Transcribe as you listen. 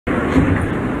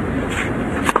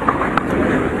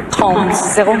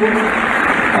30-0.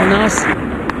 Oh, nice.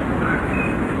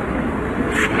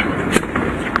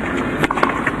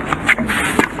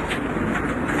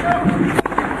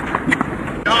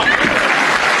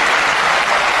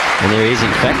 And there he is,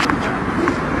 in fact.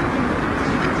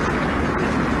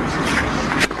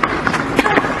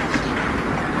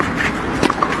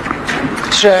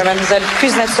 Mademoiselle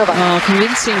Kuznetsova. Oh,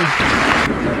 convincing.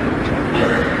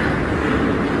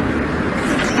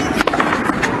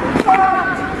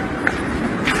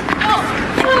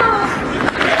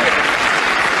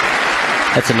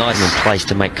 That's a nice place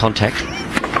to make contact.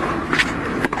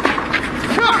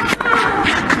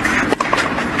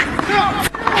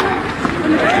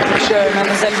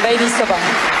 Mademoiselle Vaidisova.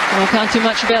 Oh, can't do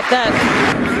much about that.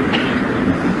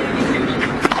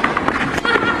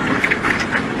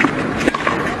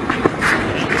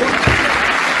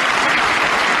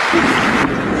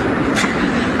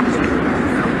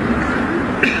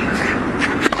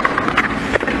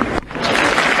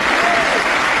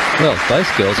 Well,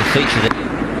 both girls are featured.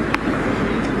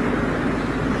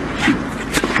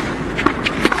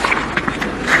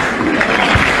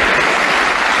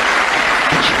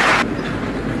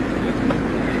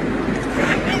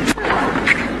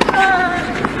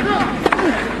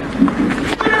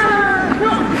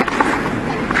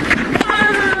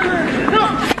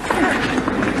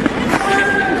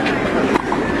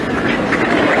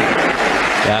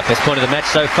 Best point of the match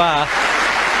so far.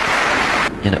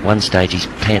 And at one stage his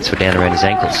pants were down around his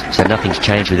ankles, so nothing's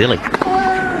changed with Illy.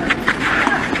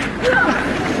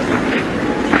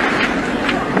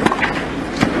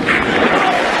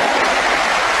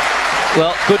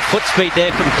 Well, good foot speed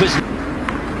there from Kuznetsova.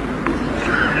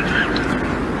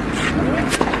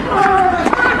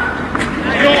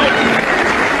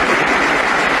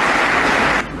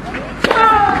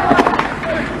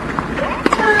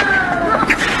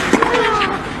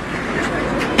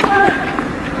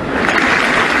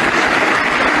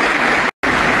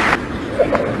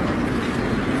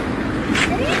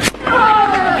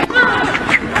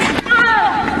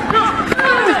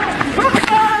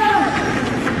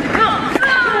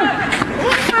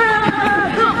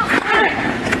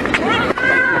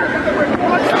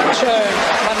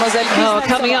 Oh,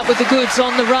 coming up with the goods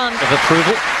on the run. Of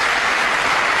approval.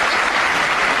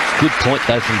 Good point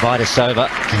though from Vaidisova.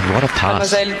 And what a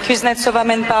pass. Mademoiselle Kuznetsova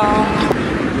mène par un.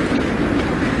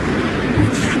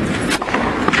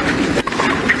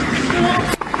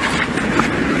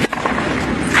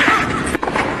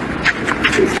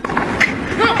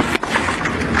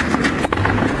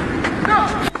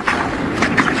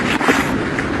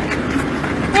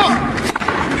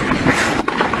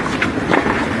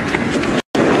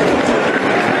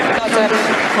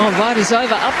 Oh,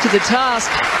 Vaidisova up to the task.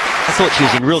 I thought she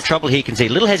was in real trouble here. You can see a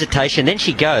little hesitation, then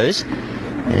she goes.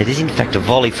 And it is in fact a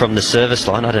volley from the service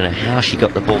line. I don't know how she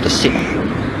got the ball to sit.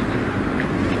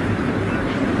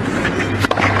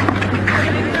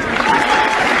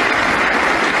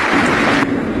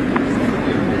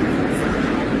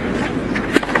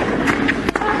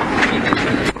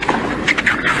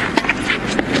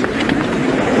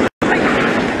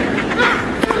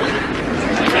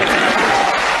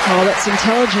 Oh, that's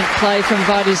intelligent play from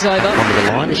Vaidisova. Onto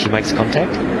the line as she makes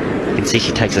contact. You can see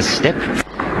she takes a step.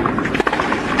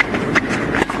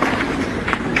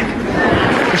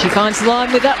 She finds the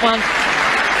line with that one.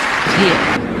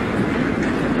 Here.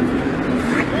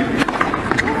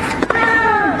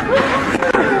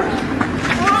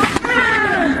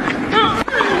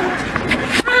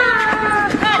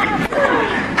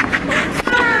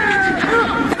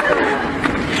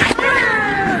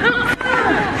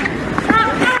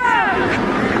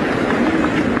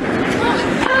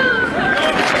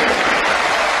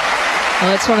 Well,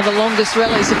 that's one of the longest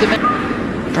rallies of the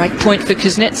match. Break point for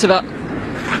Kuznetsova.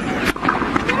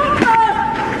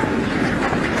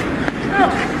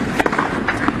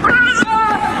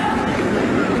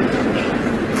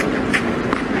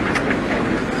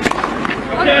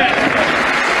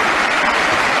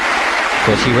 Of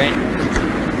course, she ran.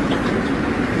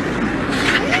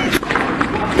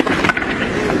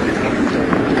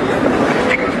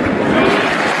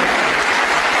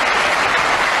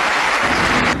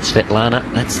 Svetlana,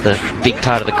 that's the big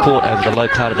part of the court over the low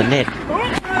part of the net.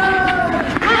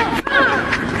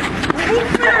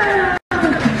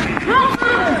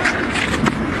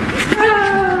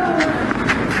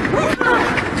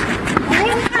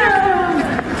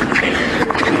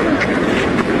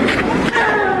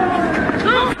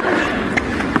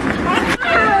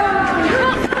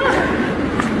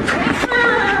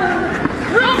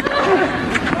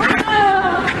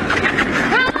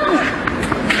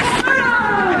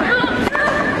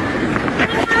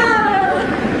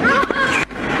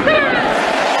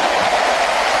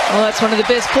 It's one of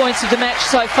the best points of the match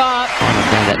so far.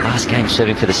 That last game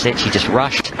serving for the set, she just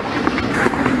rushed,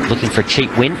 looking for a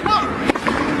cheap win.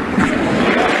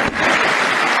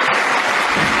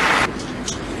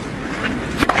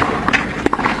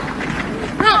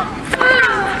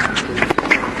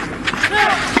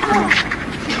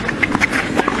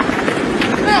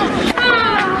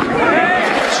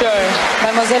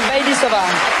 Mademoiselle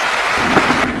Vaidisova.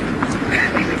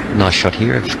 Nice shot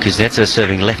here of Kuznetsova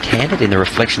serving left-handed in the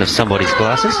reflection of somebody's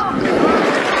glasses.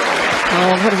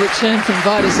 Oh, what a return from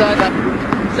Vaidisova.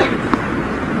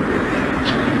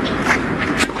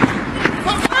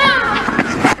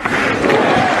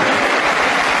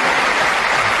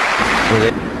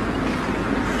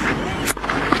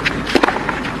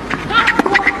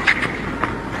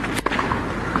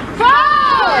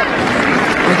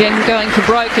 Again going for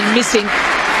broke and missing.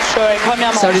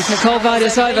 So it is Nicole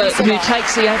Vaidisova who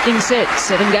takes the opening set,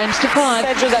 7 games to 5.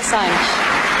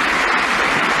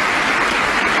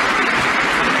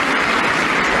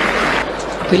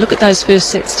 If we look at those first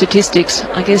set statistics,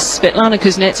 I guess Svetlana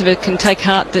Kuznetsova can take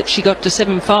heart that she got to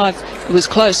 7-5. It was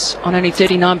close on only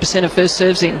 39% of first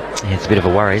serves in. Yeah, it's a bit of a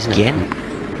worry, isn't it? Again,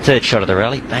 third shot of the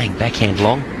rally, bang, backhand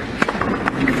long.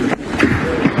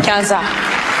 Kaza.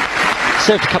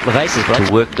 Served a couple of aces, but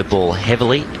to work the ball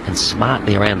heavily and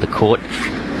smartly around the court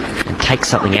and take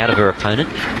something out of her opponent.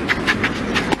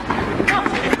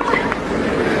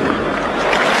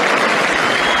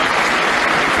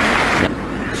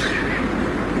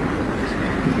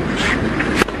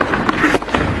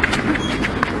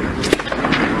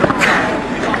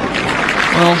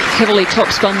 Well, heavily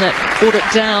topspun that, brought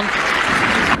it down.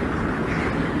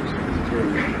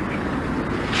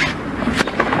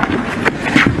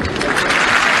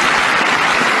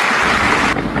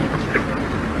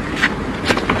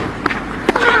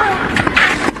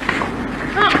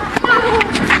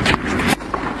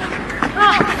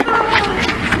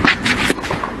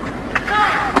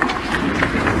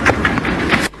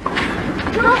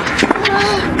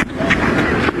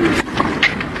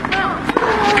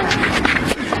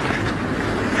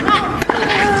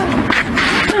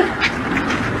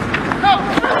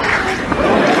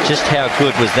 Just how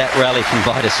good was that rally from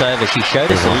Vaidisova? She showed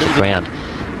us a little ground,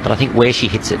 but I think where she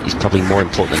hits it is probably more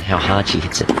important than how hard she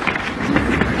hits it.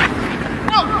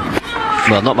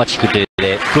 Well, not much you could do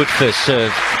there. Good first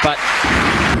serve, but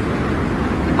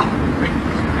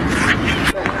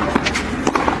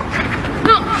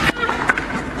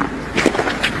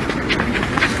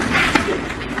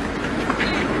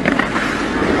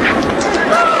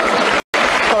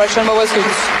Correction, but was good.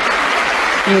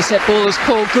 Yes, that ball was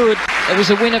called good. It was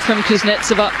a winner from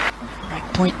Kuznetsova. Break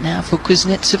point now for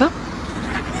Kuznetsova.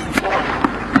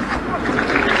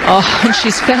 Oh, and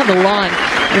she's found the line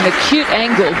in an acute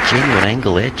angle. Genuine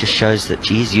angle there, just shows that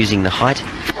she is using the height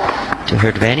to her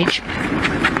advantage.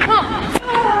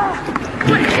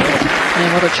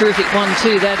 And what a terrific one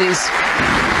too that is.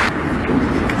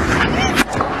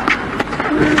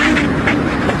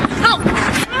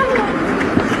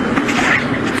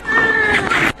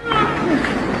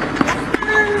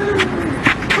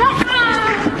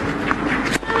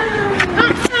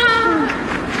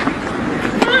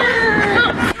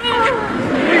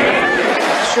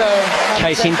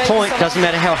 Case in point, doesn't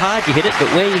matter how hard you hit it, but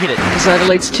where you hit it. So it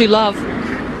leads to love.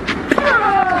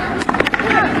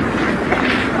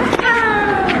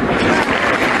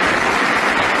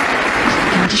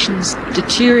 Conditions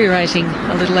deteriorating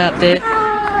a little out there.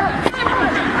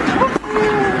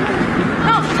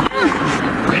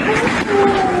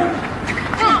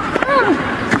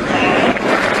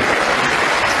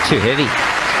 Too heavy.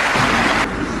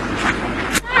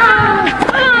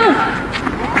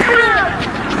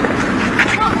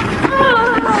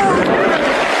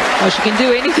 Well, she can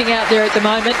do anything out there at the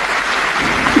moment.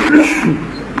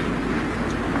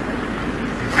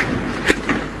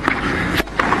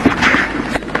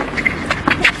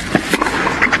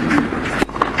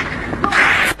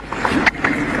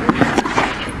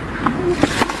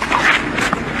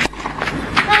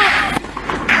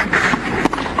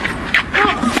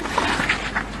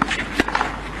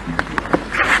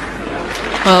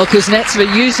 Well, Kuznetsova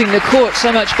using the court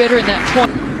so much better in that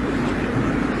point.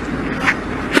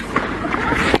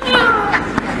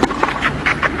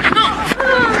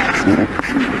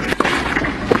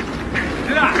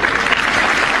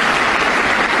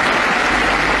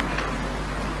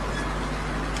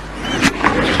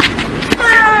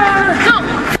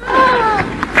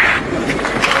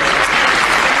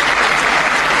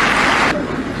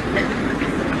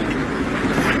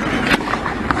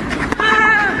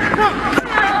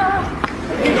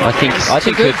 I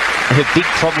think her big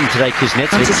problem today,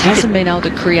 Kuznetsova, Just hasn't been able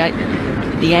to create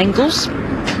the angles,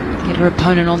 get her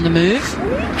opponent on the move.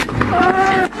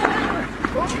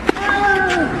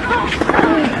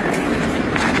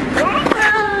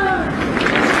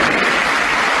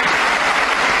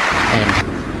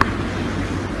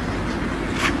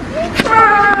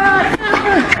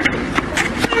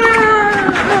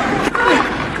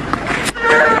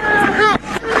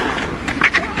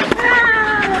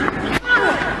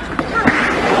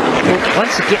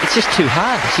 Once again, it's just too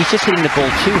hard. She's just hitting the ball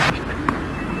too hard.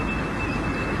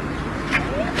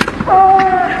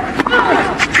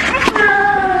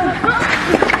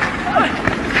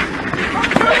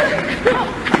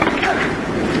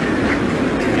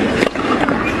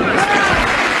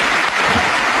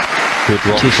 Good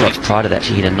roll. 2 shots prior to that,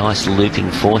 she hit a nice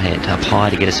looping forehand up high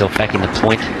to get herself back in the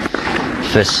point.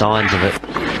 First signs of a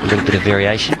little bit of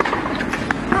variation.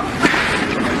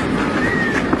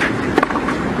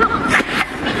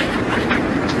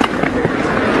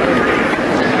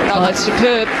 Oh, it's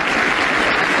superb.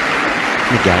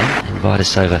 Again, and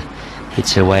Vaidisova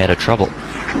hits her way out of trouble.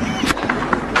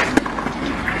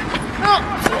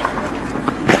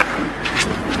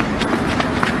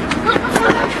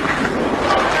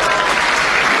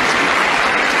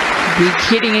 Big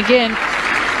hitting again.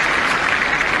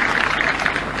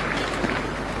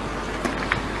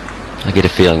 I get a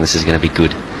feeling this is going to be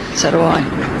good. So do I.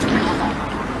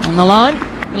 On the line,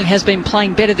 he has been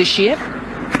playing better this year.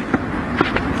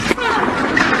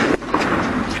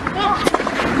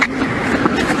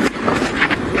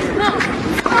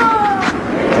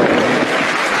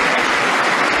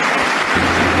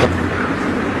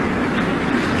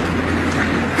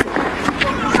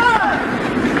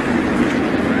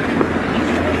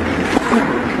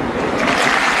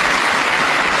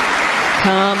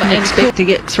 Calm and expect to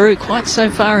get through quite so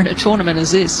far in a tournament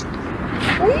as this.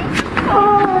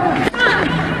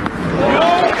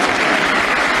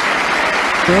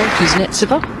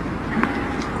 Kuznetsova.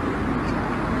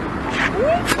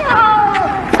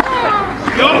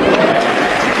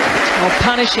 Well,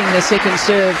 punishing the second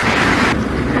serve.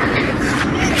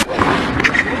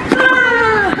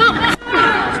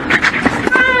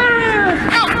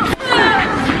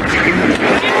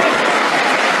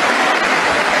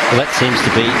 Well, that seems to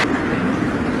be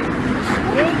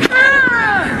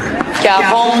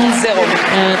 40-0.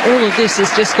 And all of this has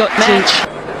just got match.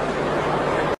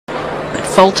 It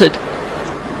faltered.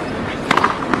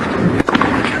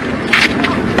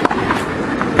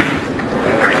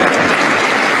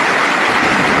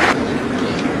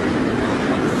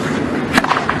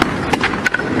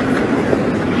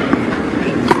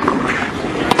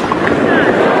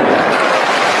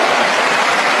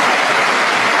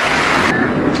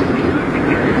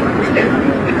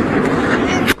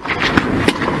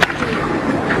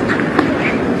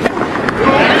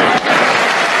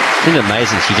 It's been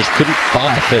amazing. She just couldn't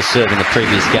buy her first serve in the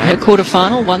previous game. Her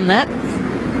quarterfinal won that.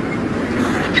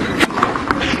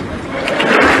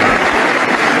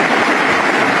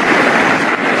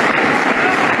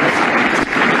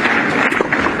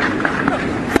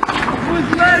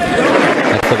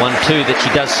 That's the 1-2 that she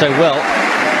does so well.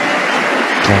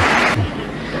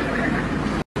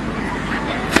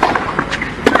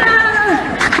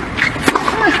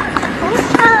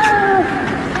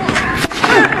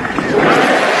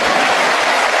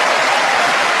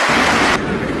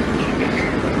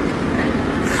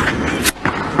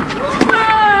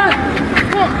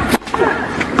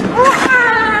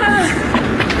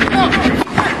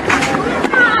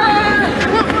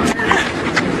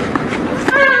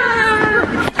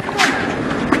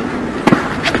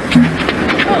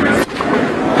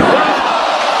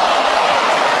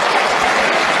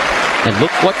 And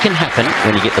look what can happen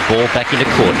when you get the ball back into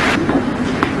court.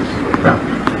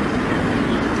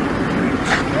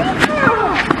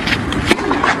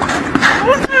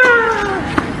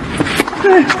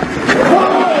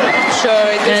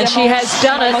 And she has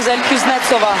done it.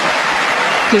 Kuznetsova.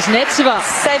 Kuznetsova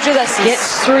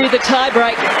gets through the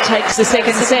tie-break, takes the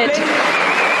second set.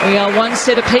 We are one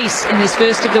set apiece in this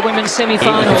first of the women's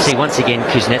semi-finals. You can see once again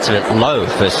Kuznetsova low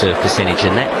first serve percentage,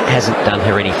 and that hasn't done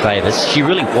her any favours. She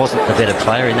really wasn't the better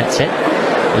player in that set.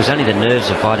 It was only the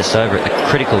nerves of Vaidisova at the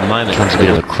critical moment becomes a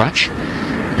bit of a crutch.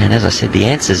 And as I said, the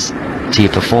answers to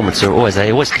your performance are always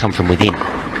come from within.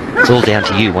 It's all down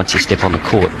to you once you step on the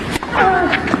court.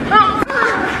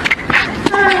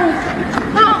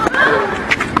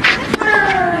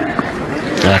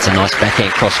 That's a nice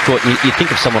backhand cross court. You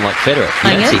think of someone like Federer.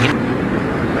 You don't see him.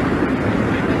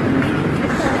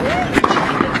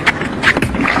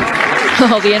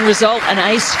 Oh, the end result, an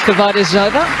ace for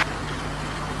Vaidisova.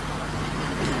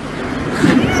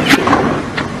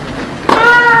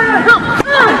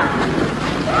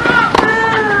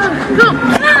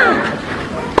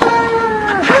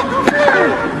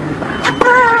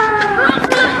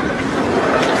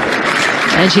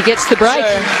 And she gets the break.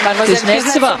 Mademoiselle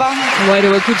Kuznetsova away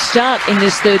to a good start in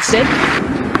this third set.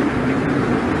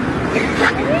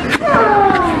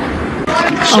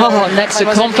 Oh, and that's a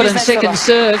confident second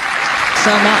serve.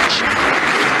 So much.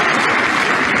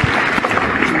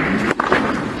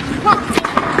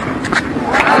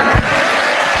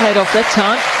 Played off that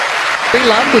time. Free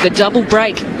love with a double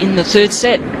break in the third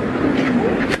set.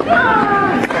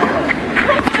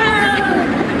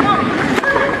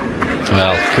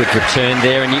 Well, good return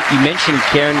there, and you mentioned,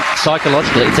 Karen,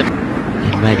 psychologically, it's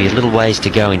maybe a little ways to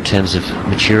go in terms of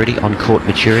maturity, on-court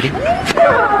maturity.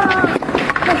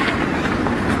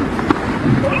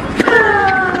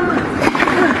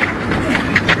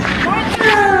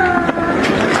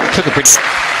 Took a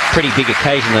pretty big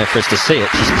occasion, though, for us to see it.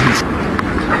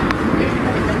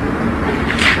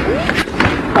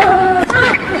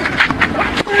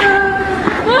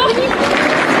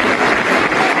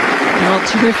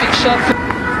 Terrific shot.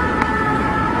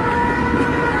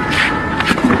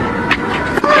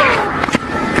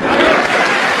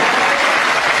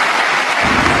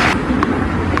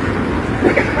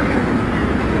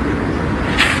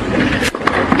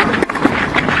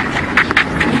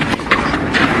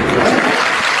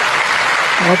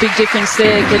 A big difference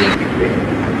there, getting...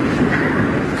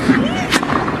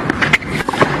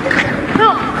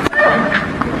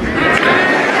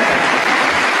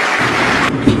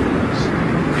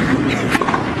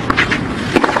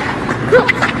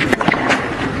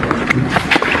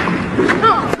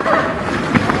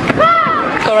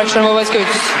 Correction was good.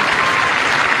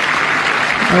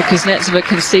 Oh, Kuznetsova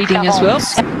conceding as well.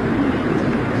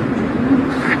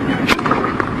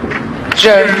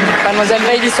 Mademoiselle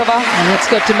Vaidisova. And that's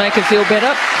got to make her feel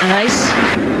better. An ace.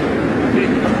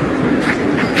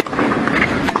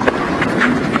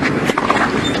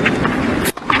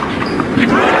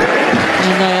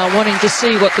 And they are wanting to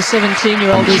see what the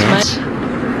 17-year-old is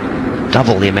made.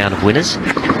 Double the amount of winners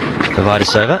for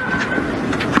Vaidisova.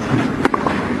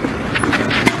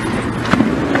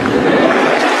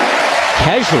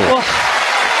 Casual. Oh.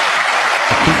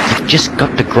 I think you've just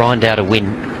got to grind out a win.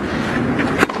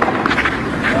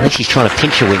 I think she's trying to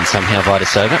pinch a win somehow,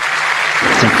 Vaidisova.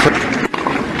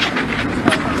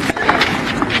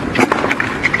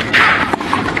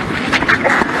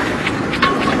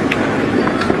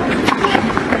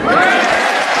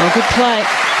 Oh, good play.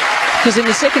 Because in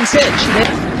the second set, she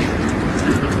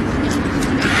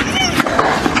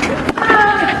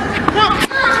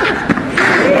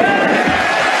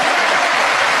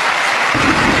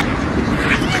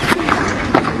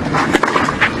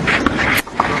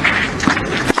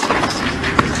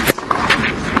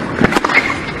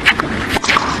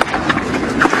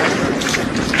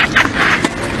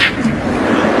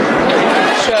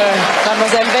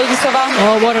Mademoiselle Vaidisova.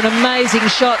 Oh, what an amazing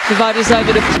shot for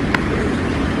Vaidisova to...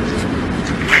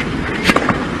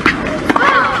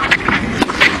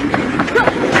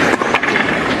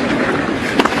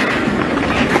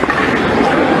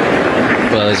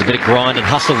 Well, there's a bit of grind and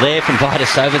hustle there from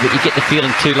Vaidisova that you get the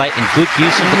feeling too late and good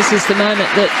use of. This is the moment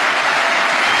that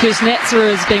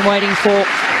Kuznetsova has been waiting for.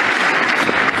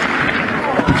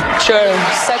 Sure.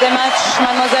 Second match,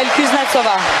 Mademoiselle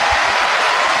Kuznetsova.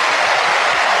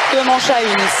 2 manches à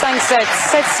 1, 5-7,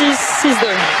 7-6, 6-2.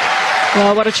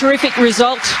 Well, what a terrific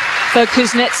result for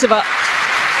Kuznetsova.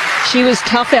 She was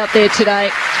tough out there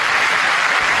today.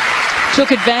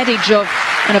 Took advantage of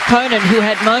an opponent who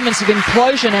had moments of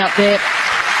implosion out there.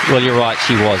 Well, you're right,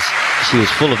 she was. She was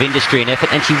full of industry and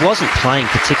effort, and she wasn't playing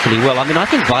particularly well. I mean, I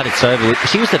think Vaidisova,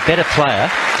 she was the better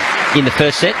player in the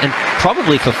first set, and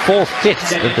probably for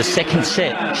 4/5 of the second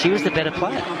set, she was the better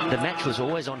player. The match was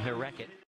always on her racket.